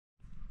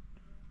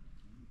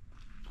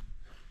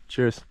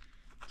Cheers.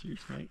 Cheers,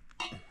 mate.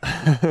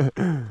 It's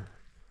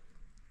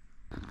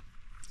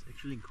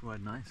actually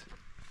quite nice.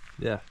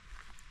 Yeah.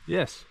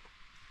 Yes.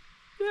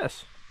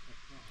 Yes.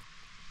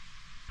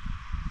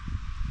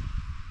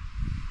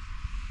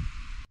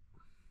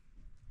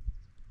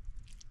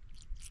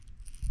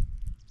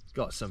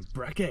 Got some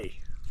brekkie.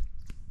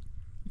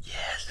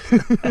 Yes.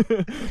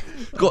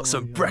 Got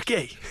some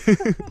brekkie.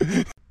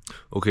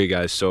 Okay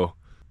guys, so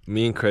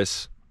me and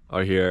Chris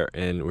are here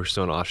and we're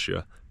still in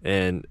Austria.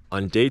 And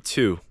on day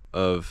 2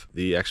 of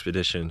the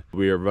expedition,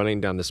 we are running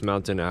down this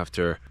mountain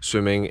after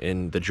swimming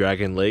in the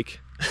Dragon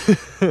Lake.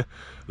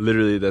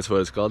 Literally, that's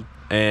what it's called.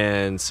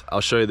 And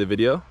I'll show you the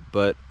video,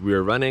 but we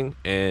were running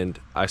and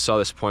I saw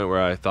this point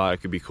where I thought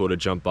it could be cool to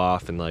jump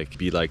off and like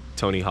be like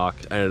Tony Hawk.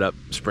 I ended up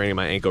spraining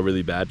my ankle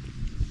really bad.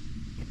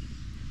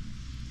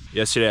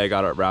 Yesterday I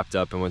got it wrapped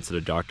up and went to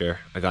the doctor.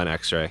 I got an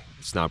x-ray.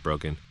 It's not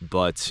broken,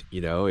 but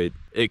you know, it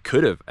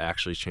could have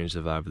actually changed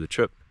the vibe of the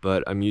trip,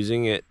 but I'm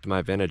using it to my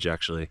advantage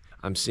actually.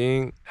 I'm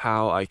seeing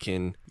how I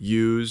can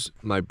use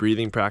my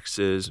breathing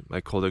practices,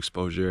 my cold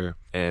exposure,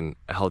 and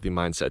a healthy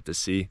mindset to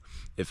see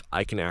if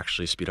I can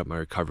actually speed up my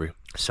recovery.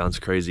 Sounds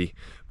crazy,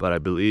 but I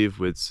believe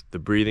with the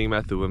breathing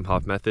method, Wim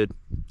Hof Method,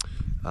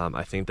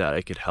 I think that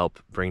it could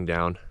help bring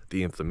down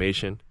the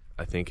inflammation.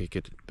 I think it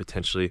could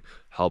potentially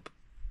help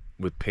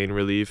with pain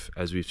relief,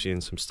 as we've seen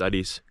in some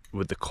studies.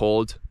 With the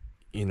cold,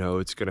 you know,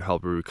 it's gonna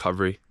help with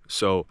recovery.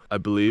 So I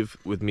believe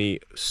with me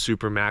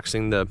super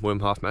maxing the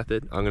Wim Hof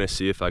Method, I'm gonna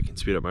see if I can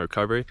speed up my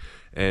recovery.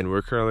 And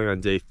we're currently on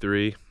day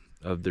 3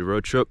 of the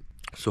road trip.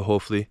 So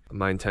hopefully,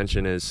 my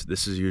intention is,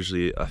 this is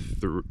usually a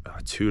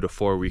 2 to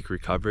 4 week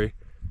recovery.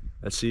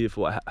 Let's see if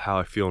how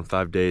I feel in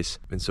 5 days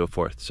and so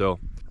forth. So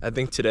I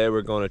think today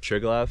we're going to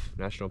Triglav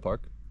National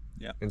Park.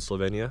 Yeah. In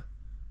Slovenia.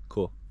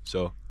 Cool.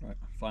 So right.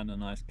 Find a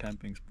nice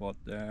camping spot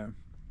there.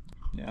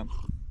 Yeah.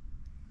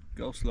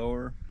 Go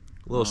slower.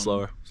 A little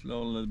slower.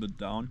 Slow a little bit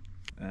down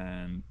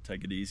and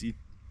take it easy.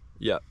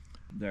 Yeah.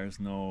 There's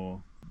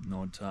no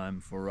time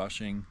for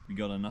rushing. We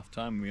got enough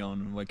time. We're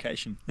on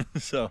vacation.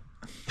 So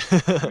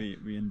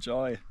we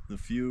enjoy the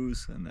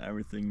views and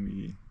everything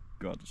we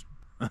got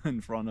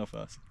in front of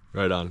us.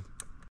 Right on.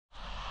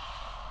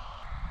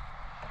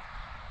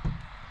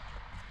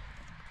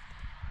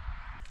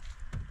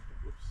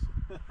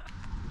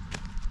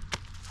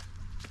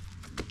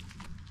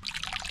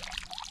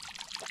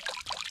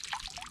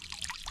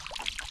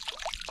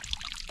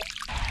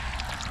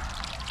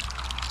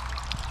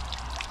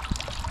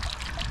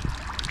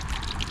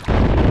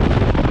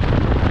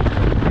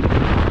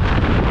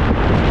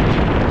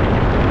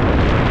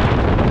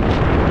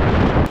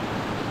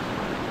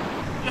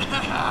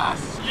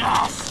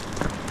 Yes!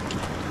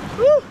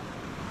 Woo!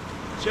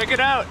 Check it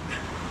out!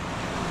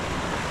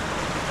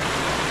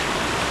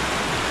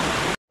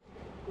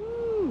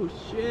 Ooh,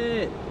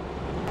 shit!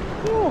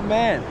 Oh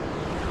man!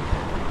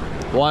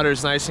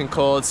 Water's nice and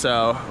cold,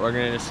 so we're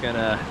just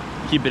gonna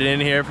keep it in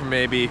here for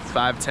maybe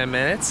 5-10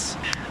 minutes.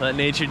 Let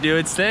nature do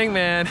its thing,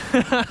 man.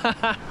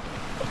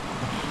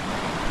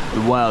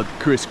 The wild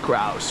Chris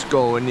Kraus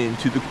going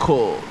into the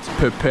cold,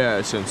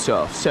 prepares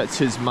himself, sets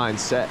his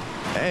mindset,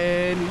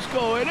 and he's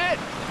going in.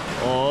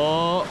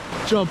 Oh,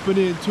 jumping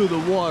into the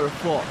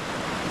waterfall.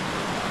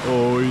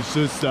 Oh, he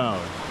sits down.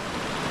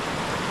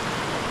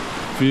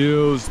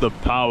 Feels the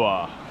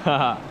power.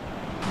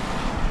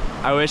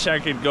 I wish I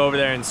could go over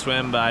there and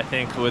swim, but I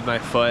think with my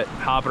foot,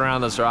 hopping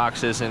around those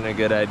rocks isn't a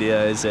good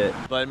idea, is it?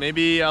 But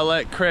maybe I'll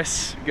let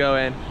Chris go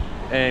in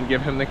and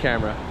give him the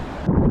camera.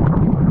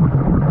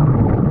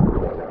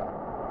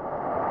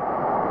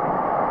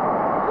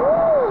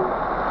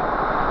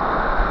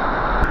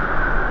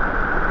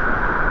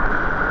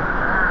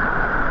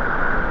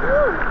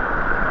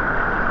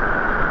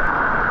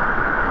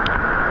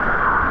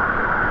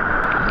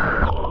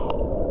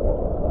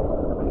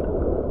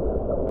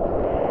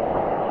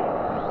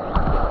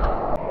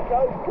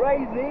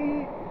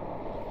 Crazy.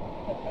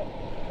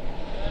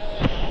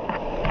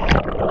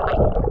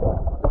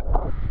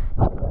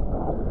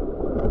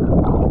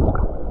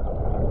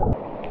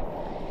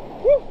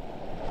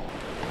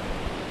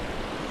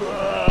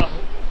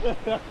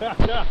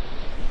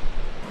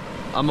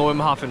 I'm a Wim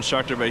Hof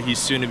instructor, but he's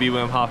soon to be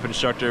Wim Hof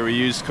instructor. We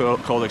use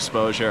cold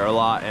exposure a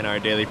lot in our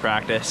daily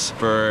practice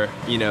for,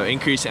 you know,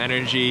 increased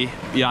energy,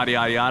 yada,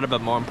 yada, yada,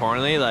 but more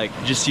importantly, like,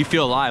 just you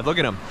feel alive. Look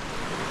at him.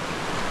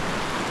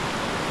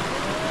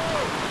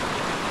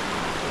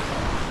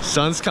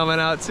 Sun's coming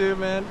out too,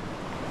 man.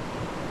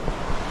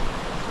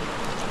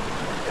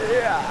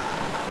 Yeah.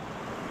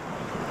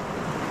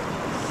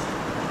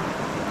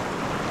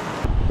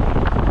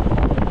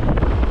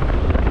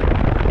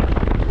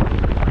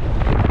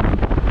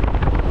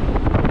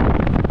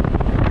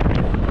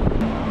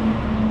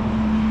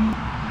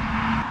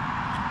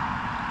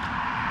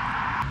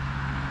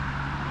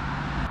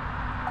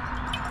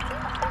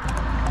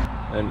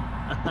 And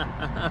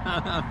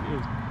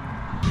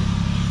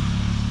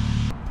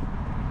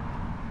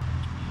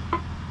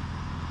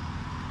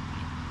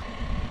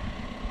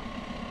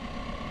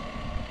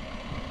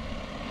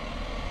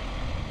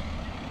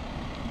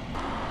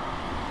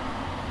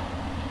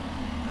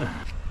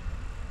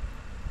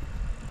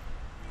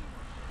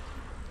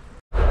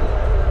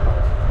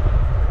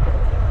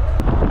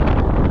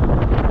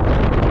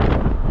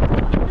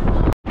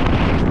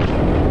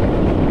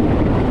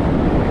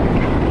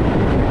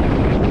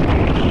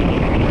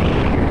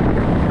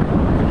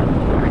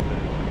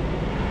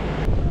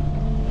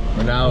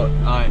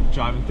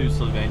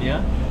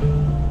Slovenia,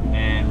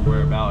 and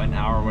we're about an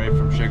hour away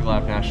from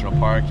Triglav National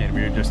Park, and we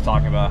were just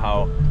talking about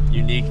how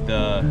unique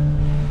the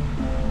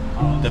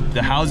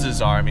houses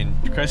are. I mean,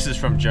 Chris is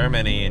from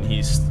Germany, and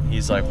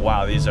he's like,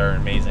 wow, these are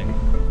amazing.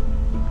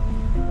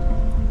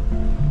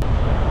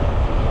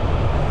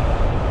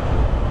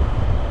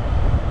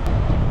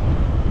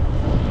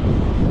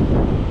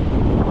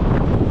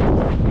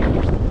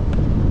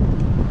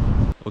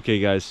 Okay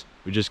guys,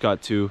 we just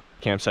got to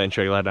campsite in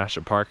Triglav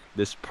National Park.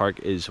 This park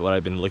is what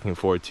I've been looking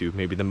forward to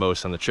maybe the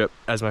most on the trip.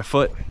 As my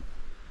foot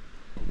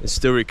is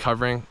still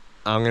recovering,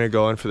 I'm gonna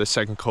go in for the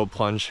second cold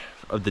plunge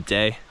of the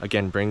day.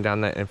 Again, bring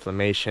down that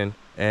inflammation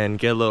and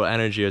get a little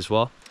energy as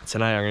well.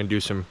 Tonight I'm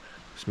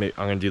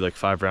gonna do like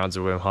 5 rounds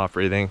of Wim Hof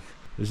breathing.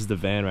 This is the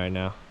van right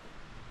now.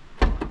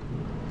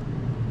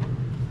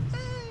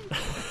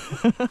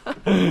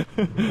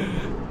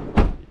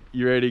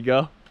 You ready to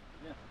go?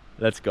 Yeah.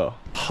 Let's go.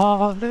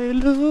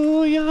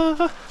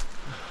 Hallelujah,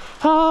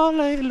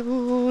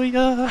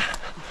 hallelujah.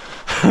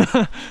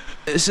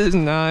 This is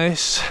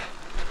nice.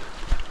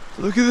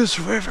 Look at this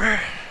river.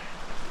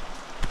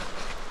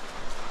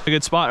 A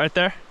good spot right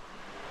there.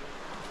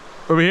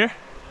 Over here.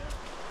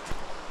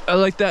 I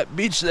like that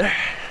beach there.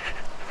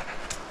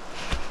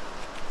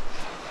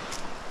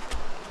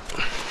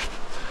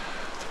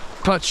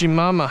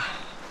 Pachimama.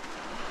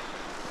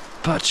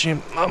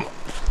 Pachimama.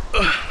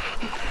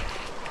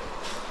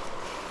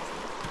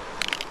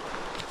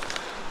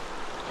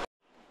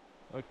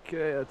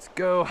 Okay, let's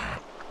go.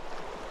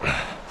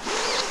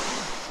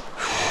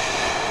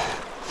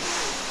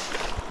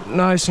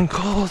 Nice and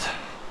cold.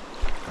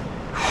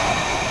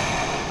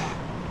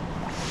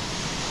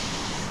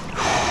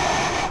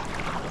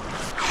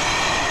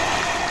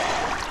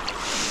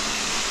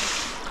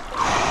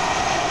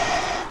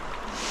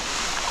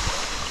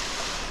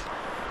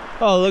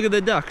 Oh, look at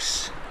the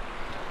ducks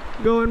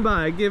going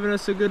by, giving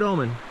us a good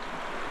omen.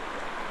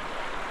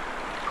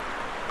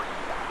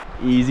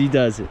 Easy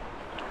does it.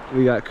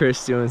 We got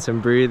Chris doing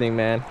some breathing,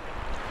 man.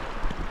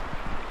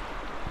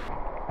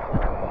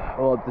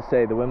 Well, to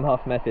say, the Wim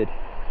Hof Method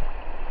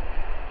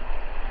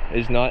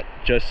is not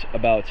just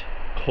about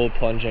cold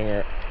plunging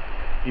or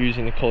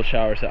using the cold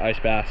showers, the ice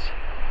baths.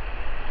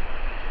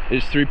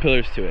 There's 3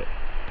 pillars to it.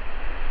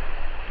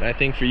 And I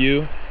think for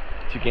you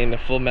to gain the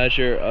full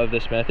measure of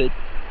this method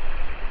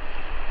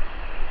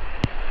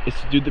is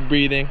to do the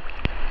breathing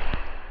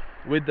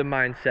with the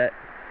mindset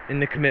in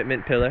the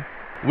commitment pillar,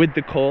 with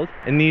the cold,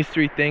 and these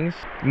 3 things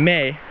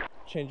may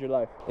change your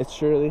life. It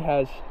surely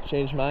has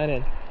changed mine,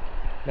 and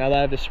now that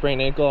I have a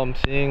sprained ankle, I'm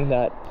seeing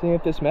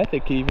if this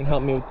method can even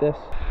help me with this.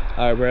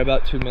 Alright, we're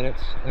about 2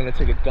 minutes. I'm gonna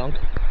take a dunk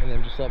and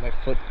then just let my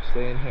foot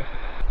stay in here.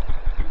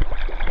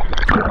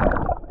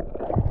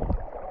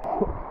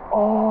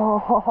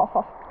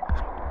 Oh.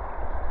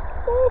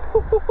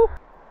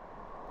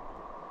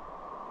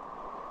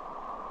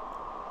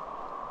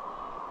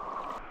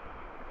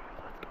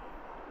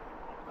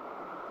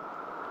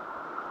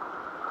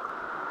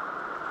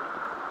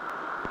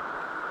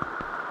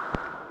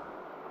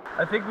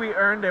 I think we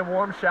earned a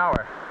warm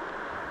shower.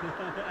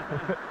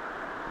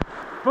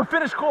 But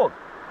finish cold.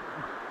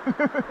 How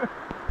much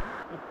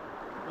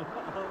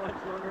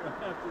longer I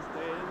have to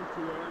stay in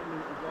to earn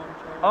a warm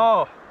shower?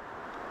 Oh,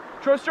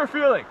 trust your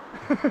feeling.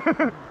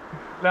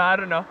 No, I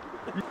don't know.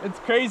 It's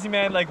crazy,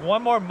 man. Like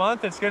 1 more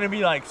month, it's gonna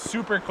be like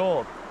super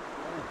cold.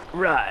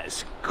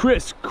 Rise,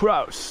 Chris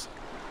Kraus.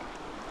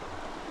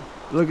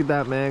 Look at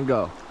that man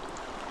go.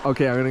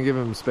 Okay, I'm gonna give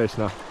him space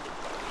now.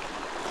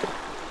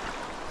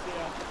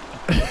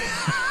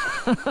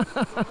 Let's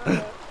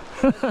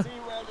see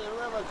where the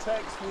river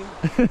takes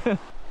me.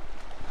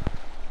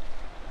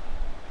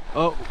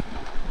 Oh.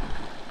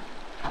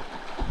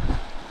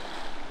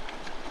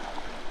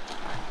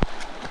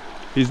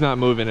 He's not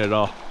moving at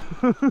all.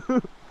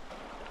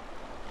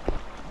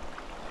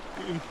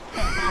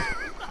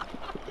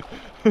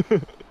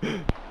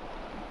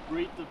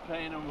 Breathe the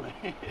pain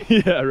away.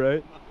 Yeah,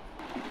 right?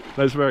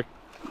 Nice work.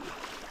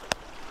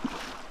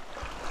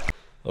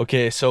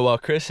 Okay, so while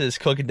Chris is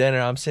cooking dinner,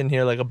 I'm sitting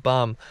here like a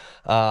bum.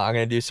 I'm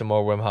gonna do some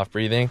more Wim Hof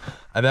breathing.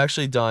 I've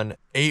actually done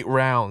 8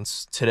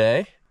 rounds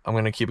today. I'm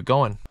gonna keep it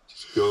going.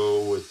 Just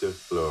go with the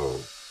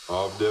flow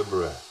of the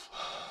breath.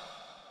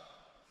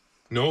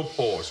 No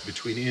pause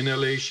between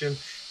inhalation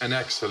and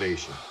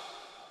exhalation.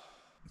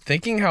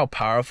 Thinking how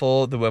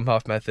powerful the Wim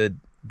Hof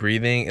Method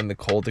breathing and the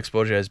cold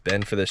exposure has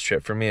been for this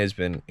trip for me has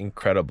been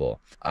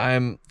incredible.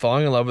 I'm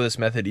falling in love with this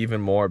method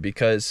even more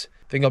because,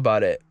 think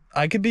about it,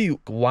 I could be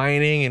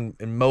whining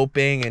and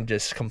moping and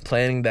just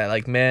complaining that,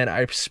 like, man,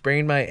 I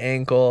sprained my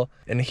ankle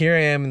and here I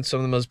am in some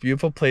of the most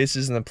beautiful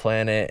places in the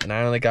planet and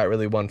I only got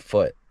really 1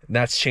 foot. And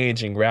that's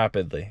changing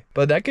rapidly.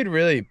 But that could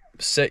really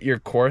set your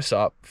course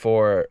up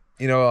for,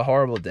 you know, a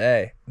horrible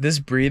day. This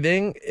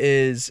breathing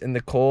is in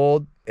the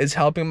cold is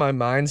helping my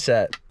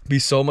mindset be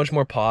so much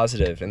more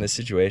positive in this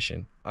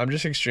situation. I'm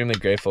just extremely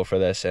grateful for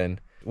this. And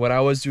when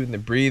I was doing the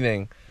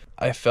breathing,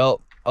 I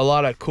felt a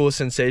lot of cool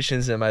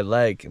sensations in my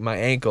leg, my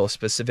ankle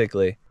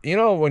specifically. You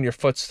know, when your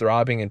foot's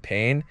throbbing in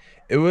pain,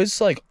 it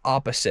was like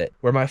opposite,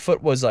 where my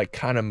foot was like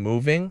kind of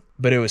moving,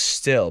 but it was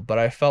still, but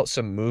I felt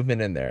some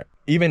movement in there.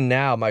 Even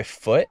now, my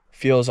foot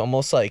feels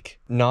almost like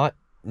not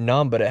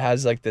numb, but it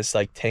has like this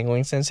like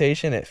tingling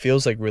sensation. It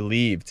feels like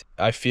relieved.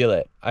 I feel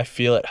it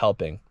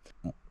helping.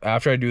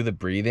 After I do the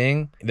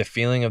breathing, the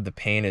feeling of the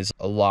pain is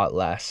a lot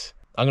less.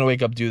 I'm gonna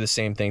wake up, do the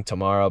same thing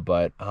tomorrow,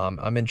 but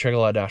I'm in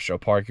Triglav National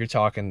Park. You're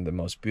talking the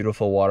most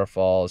beautiful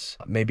waterfalls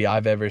maybe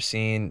I've ever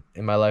seen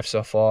in my life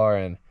so far,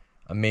 and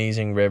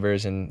amazing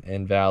rivers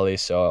and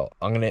valleys. So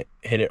I'm gonna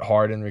hit it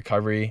hard in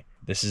recovery.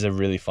 This is a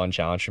really fun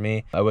challenge for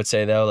me. I would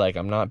say though, like,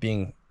 I'm not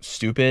being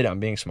stupid, I'm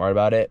being smart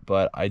about it,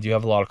 but I do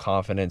have a lot of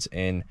confidence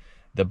in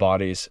the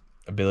body's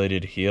ability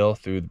to heal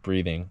through the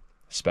breathing,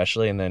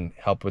 especially, and then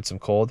help with some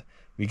cold.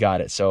 We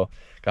got it. So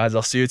guys,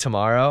 I'll see you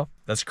tomorrow.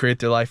 Let's create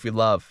the life we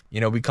love.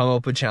 You know, we come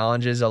up with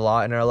challenges a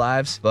lot in our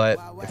lives, but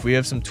if we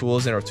have some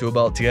tools in our tool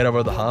belt to get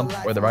over the hump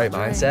or the right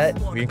mindset,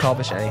 we can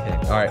accomplish anything.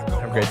 All right,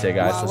 have a great day,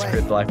 guys. Let's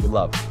create the life we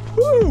love.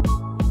 Woo!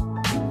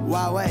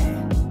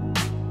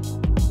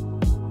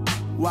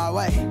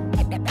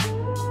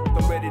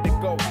 I'm ready to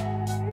go.